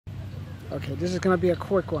Okay, this is gonna be a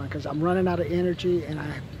quick one because I'm running out of energy, and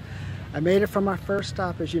I made it from my first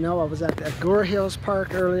stop. As you know, I was at the Gore Hills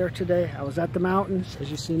Park earlier today. I was at the mountains. As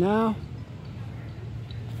you see now,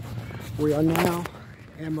 we are now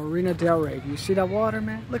in Marina Del Rey. Do you see that water,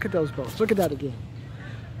 man? Look at those boats. Look at that again.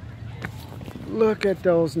 Look at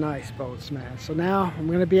those nice boats, man. So now I'm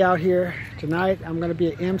gonna be out here tonight. I'm gonna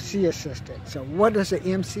be an MC assistant. So what does an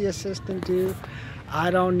MC assistant do?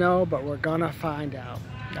 I don't know, but we're gonna find out.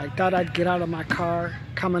 I thought I'd get out of my car,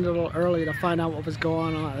 come in a little early to find out what was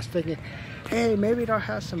going on. I was thinking, hey, maybe they'll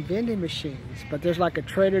have some vending machines, but there's like a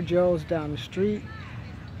Trader Joe's down the street,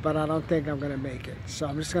 but I don't think I'm gonna make it. So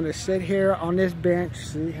I'm just gonna sit here on this bench.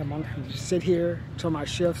 See, I'm gonna just sit here until my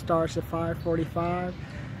shift starts at 5:45.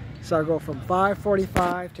 So I go from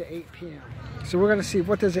 5:45 to 8 p.m. So we're gonna see,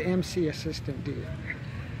 what does an MC assistant do?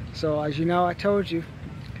 So as you know, I told you,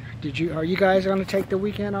 are you guys gonna take the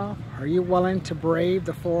weekend off? Are you willing to brave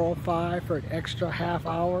the 405 for an extra half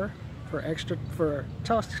hour? It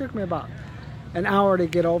took me about an hour to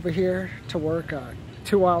get over here to work a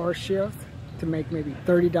 2-hour shift to make maybe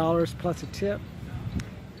 $30 plus a tip.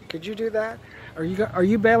 Could you do that? Are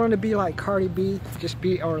you willing to be like Cardi B,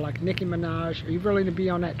 or like Nicki Minaj? Are you willing to be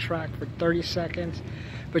on that track for 30 seconds,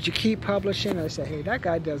 but you keep publishing and say, hey, that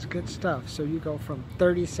guy does good stuff. So you go from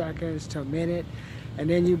 30 seconds to a minute, and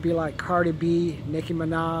then you be like Cardi B, Nicki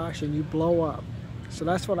Minaj, and you blow up. So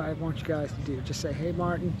that's what I want you guys to do. Just say, hey,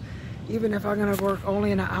 Martin, even if I'm gonna work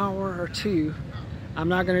only an hour or two, I'm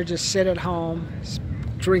not gonna just sit at home,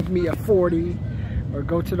 drink me a 40, or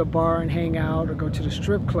go to the bar and hang out, or go to the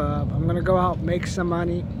strip club. I'm gonna go out, make some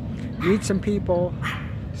money, meet some people,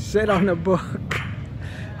 sit on a book.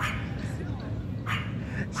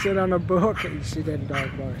 Sit on a book, and you see that dog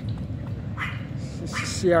barking.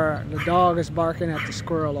 See, the dog is barking at the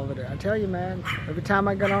squirrel over there. I tell you, man, every time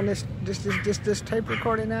I get on this tape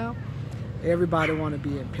recording now, everybody want to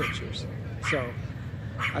be in pictures. So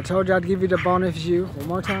I told you I'd give you the bonus view one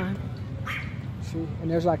more time. See,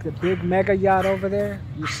 and there's like the big mega yacht over there.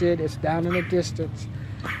 You see it, it's down in the distance.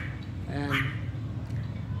 And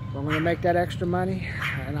I'm gonna make that extra money,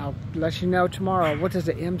 and I'll let you know tomorrow, what does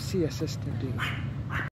the MC assistant do?